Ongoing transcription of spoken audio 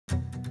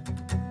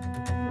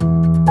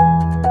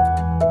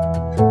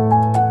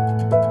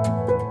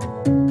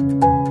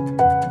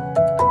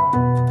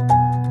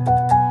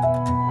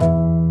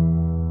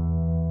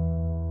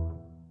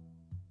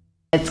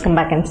come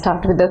back and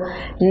start with the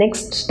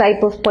next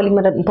type of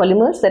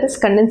polymers, that is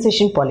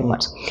condensation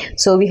polymers.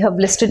 So we have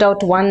listed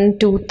out 1,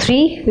 2,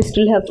 3. We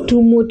still have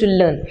 2 more to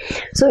learn.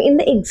 So in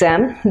the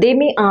exam, they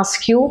may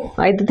ask you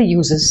either the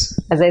uses,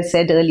 as I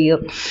said earlier.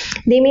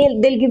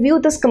 They'll give you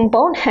this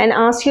compound and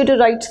ask you to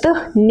write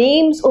the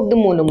names of the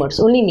monomers,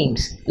 only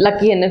names.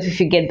 Lucky enough if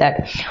you get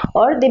that.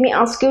 Or they may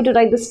ask you to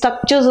write the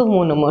structures of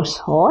monomers,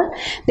 or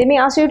they may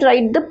ask you to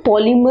write the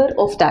polymer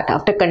of that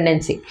after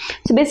condensing.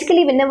 So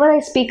basically, whenever I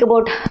speak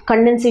about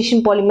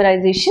condensation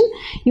polymerization,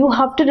 you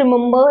have to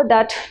remember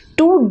that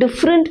 2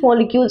 different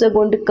molecules are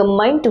going to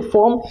combine to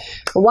form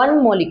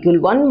one molecule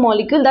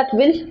that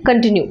will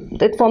continue.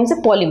 That forms a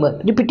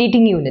polymer,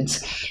 repeating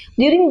units.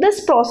 During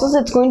this process,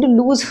 it's going to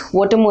lose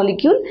water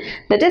molecule,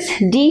 that is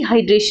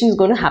dehydration is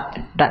going to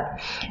happen. Done.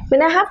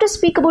 When I have to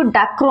speak about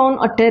dacron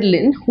or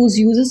terlin, whose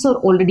uses are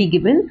already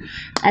given,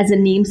 as the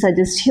name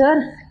suggests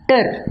here,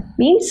 ter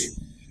means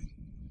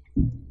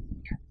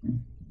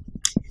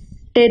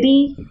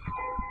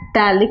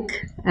terephthalic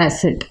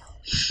acid.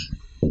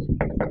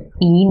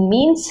 Ene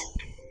means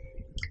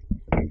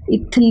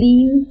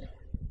ethylene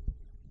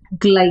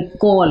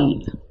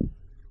glycol.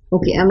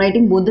 Okay, I'm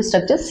writing both the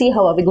structures. See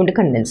how are we going to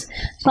condense.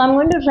 So I'm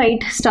going to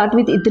start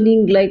with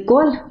ethylene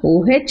glycol,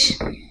 OH,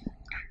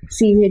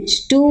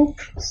 CH2,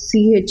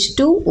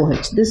 CH2,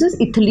 OH. This is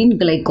ethylene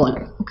glycol.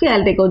 Okay,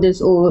 I'll take out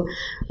this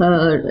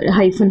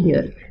hyphen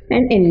here,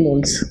 and N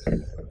moles.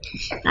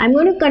 I'm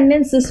going to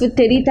condense this with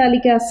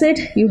terephthalic acid.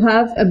 You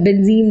have a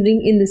benzene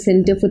ring in the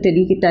center for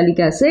terephthalic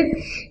acid.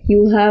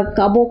 You have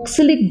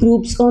carboxylic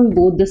groups on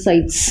both the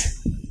sides.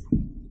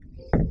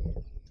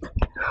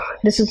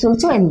 This is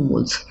also N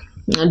moles.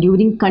 Now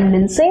during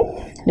condensing,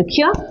 look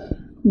here,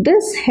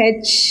 this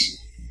H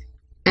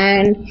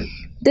and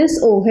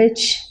this OH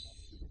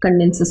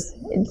condenses.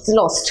 It's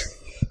lost.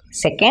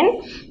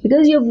 Second,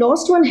 because you have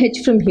lost one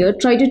H from here,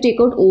 try to take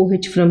out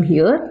OH from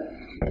here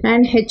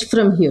and H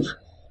from here.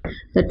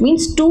 That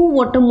means 2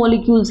 water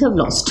molecules have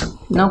lost.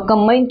 Now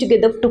combine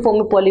together to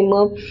form a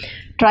polymer.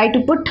 Try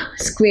to put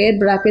square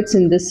brackets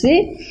in this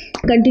way.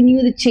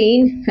 Continue the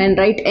chain and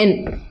write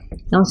N.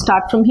 Now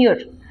start from here.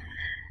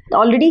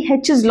 Already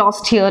H is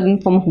lost here in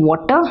form of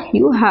water.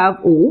 You have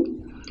O,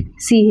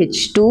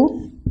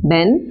 CH2,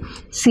 then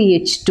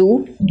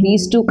CH2.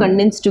 These 2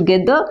 condense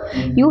together.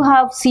 You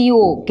have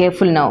CO.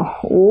 Careful now.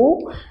 O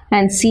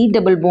and C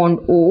double bond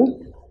O,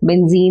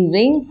 benzene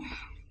ring.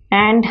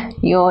 And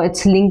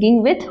it's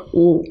linking with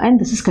O, and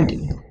this is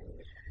continuing.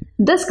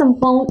 This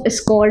compound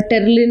is called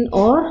terlin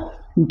or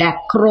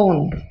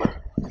dacron.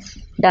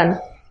 Done.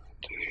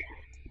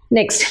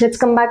 Next, let's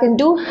come back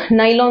into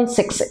nylon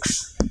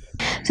 6,6.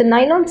 So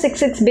nylon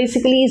 6,6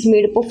 basically is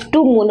made up of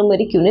 2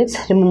 monomeric units.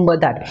 Remember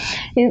that.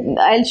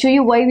 I'll show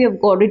you why we have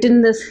got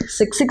written this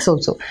 6,6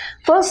 also.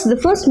 First, the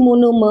first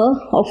monomer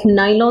of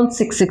nylon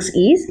 6,6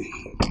 is,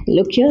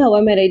 look here, how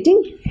am I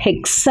writing?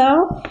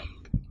 Hexamethylene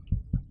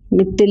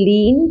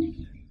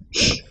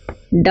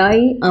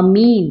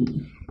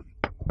diamine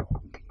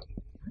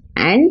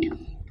and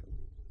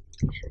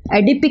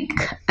adipic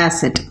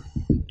acid.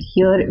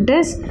 Here it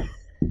is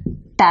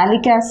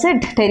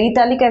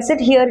terephthalic acid,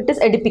 here it is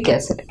adipic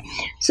acid.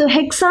 So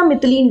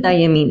hexamethylene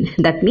diamine,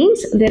 that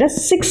means there are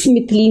 6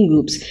 methylene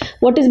groups.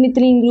 What is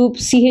methylene group?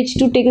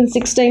 CH2 taken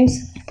 6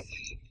 times.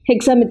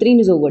 Hexamethylene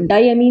is over.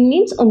 Diamine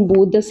means on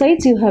both the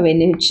sides you have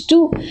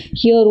NH2,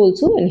 here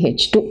also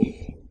NH2.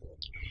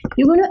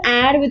 You're going to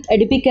add with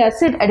adipic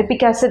acid.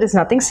 Adipic acid is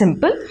nothing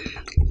simple.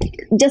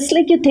 Just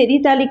like your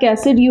terephthalic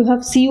acid, you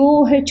have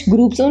COOH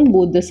groups on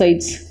both the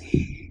sides.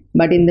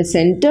 But in the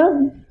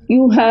center,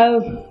 you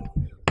have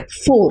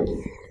 4.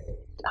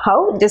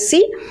 How? Just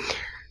see.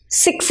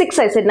 6,6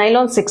 I said,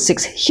 nylon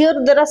 6,6. Here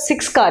there are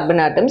 6 carbon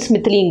atoms,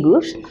 methylene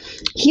groups.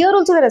 Here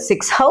also there are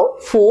 6. How?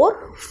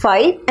 4,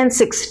 5 and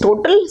 6.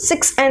 Total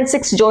 6 and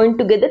 6 joined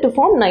together to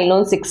form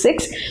nylon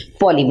 6,6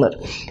 polymer.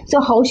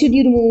 So how should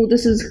you remove?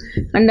 This is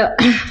under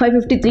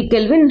 553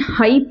 Kelvin,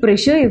 high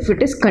pressure if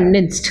it is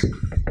condensed.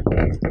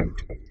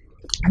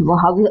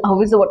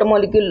 How is the water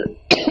molecule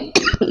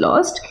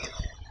lost?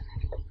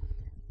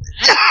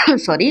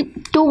 Sorry,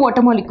 2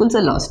 water molecules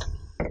are lost.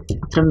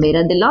 From where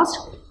are they lost?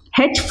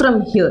 H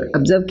from here.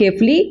 Observe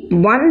carefully.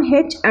 1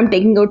 H I am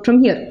taking out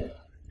from here.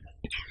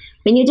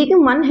 When you are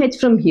taking 1 H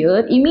from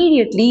here,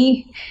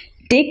 immediately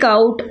take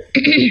out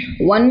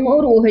 1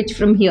 more OH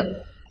from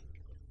here.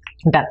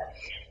 Done.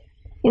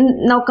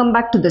 Now come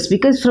back to this,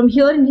 because from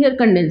here and here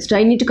condensed.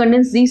 I need to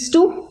condense these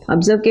 2.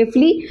 Observe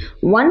carefully.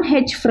 1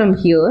 H from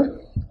here.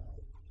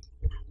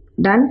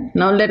 Done.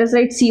 Now let us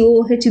write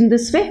COOH in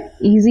this way.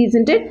 Easy,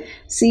 isn't it?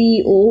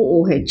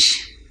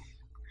 COOH.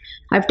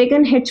 I've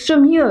taken H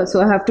from here,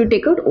 so I have to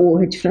take out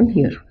OH from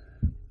here.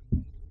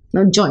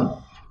 Now join.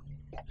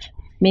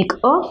 Make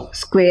a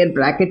square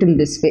bracket in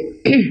this way.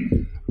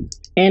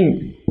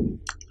 N.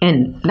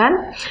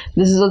 Done.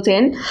 This is also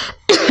N.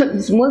 This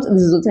is moles.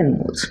 This is also N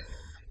moles.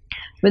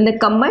 When they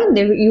combine,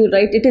 you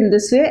write it in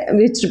this way,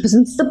 which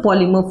represents the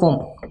polymer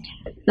form.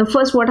 Now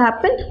first what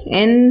happened?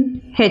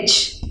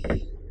 NH.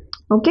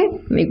 Okay,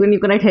 when you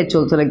can write H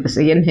also like this,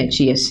 NH,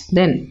 yes.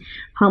 Then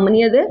how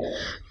many are there?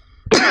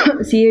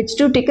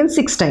 CH2 taken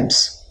 6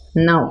 times.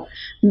 Now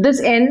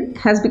this N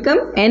has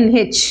become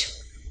NH.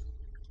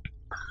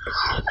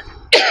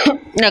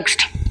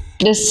 Next,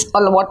 this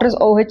water is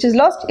OH is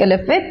lost. You're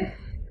left with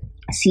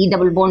C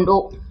double bond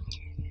O.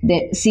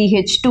 Then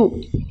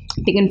CH2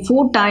 taken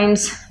 4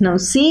 times. Now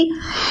C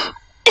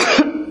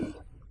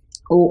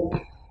O.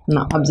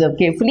 Now observe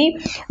carefully.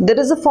 There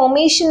is a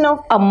formation of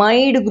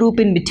amide group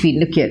in between.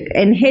 Look here.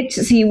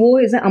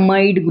 NHCO is an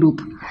amide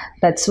group.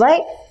 That's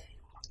why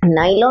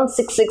nylon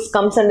 6,6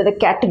 comes under the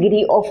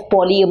category of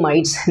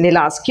polyamides. They'll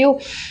ask you,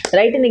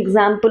 write an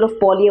example of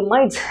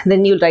polyamides,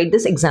 then you'll write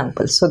this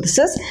example. So this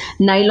is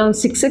nylon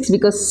 6,6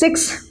 because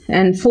 6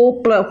 and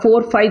 4,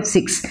 5,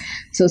 6.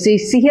 So see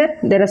here,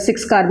 there are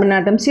 6 carbon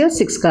atoms here,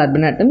 6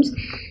 carbon atoms.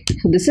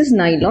 So this is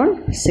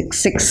nylon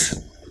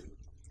 6,6.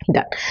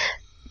 Done.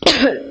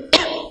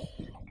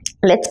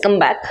 Let's come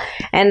back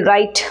and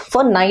write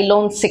for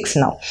nylon 6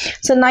 now.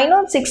 So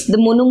nylon 6, the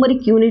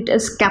monomeric unit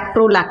is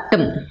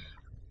caprolactam.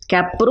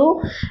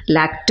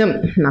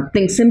 Caprolactam,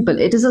 nothing simple.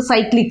 It is a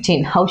cyclic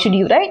chain. How should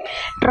you write?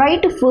 Try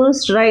to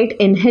first write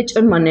NH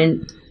on one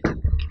end.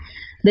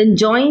 Then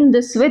join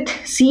this with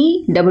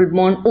C double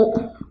bond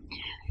O.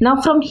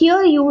 Now from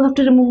here you have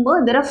to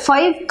remember there are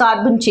 5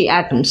 carbon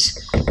atoms.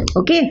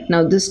 Okay,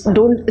 now this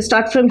don't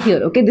start from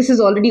here. Okay, this is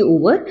already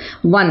over.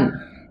 1,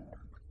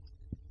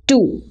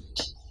 2,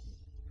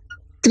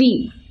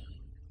 3,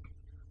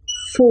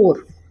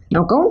 4.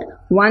 Now count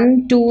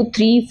 1, 2,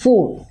 3,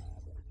 4.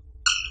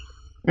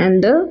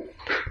 And the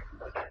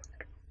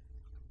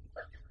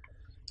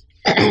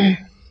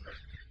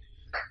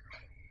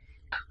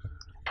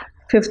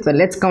fifth one.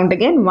 Let's count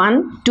again.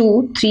 1,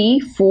 2, 3,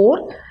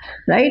 4.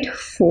 Right?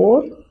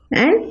 4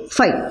 and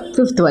 5.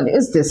 Fifth one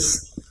is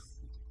this.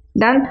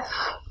 Done.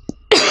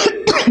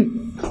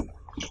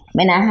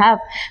 When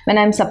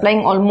I'm supplying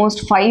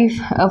almost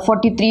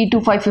 543 to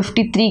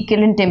 553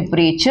 Kelvin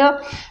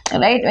temperature,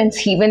 right,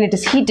 when it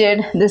is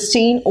heated, this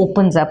chain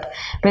opens up.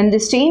 When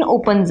this chain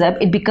opens up,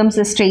 it becomes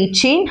a straight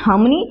chain. How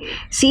many?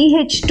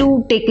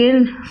 CH2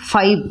 taken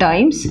 5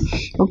 times.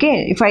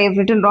 Okay, if I have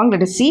written wrong,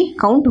 let us see.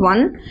 Count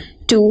 1,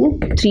 2,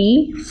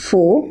 3,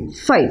 4,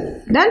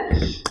 5. Done.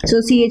 So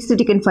CH2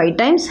 taken 5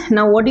 times.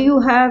 Now what do you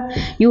have?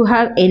 You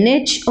have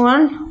NH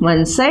on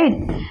one side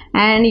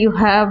and you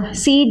have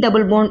C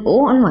double bond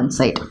O on one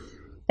side.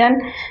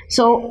 Done.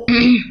 So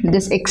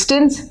this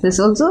extends, this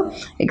also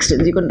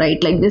extends. You can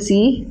write like this,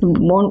 C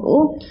bond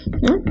O,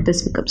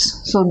 this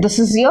becomes. So this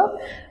is your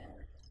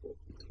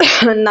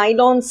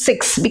nylon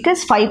 6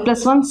 because 5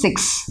 plus 1,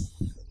 6.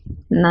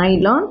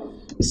 Nylon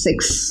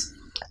 6.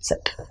 That's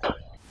it.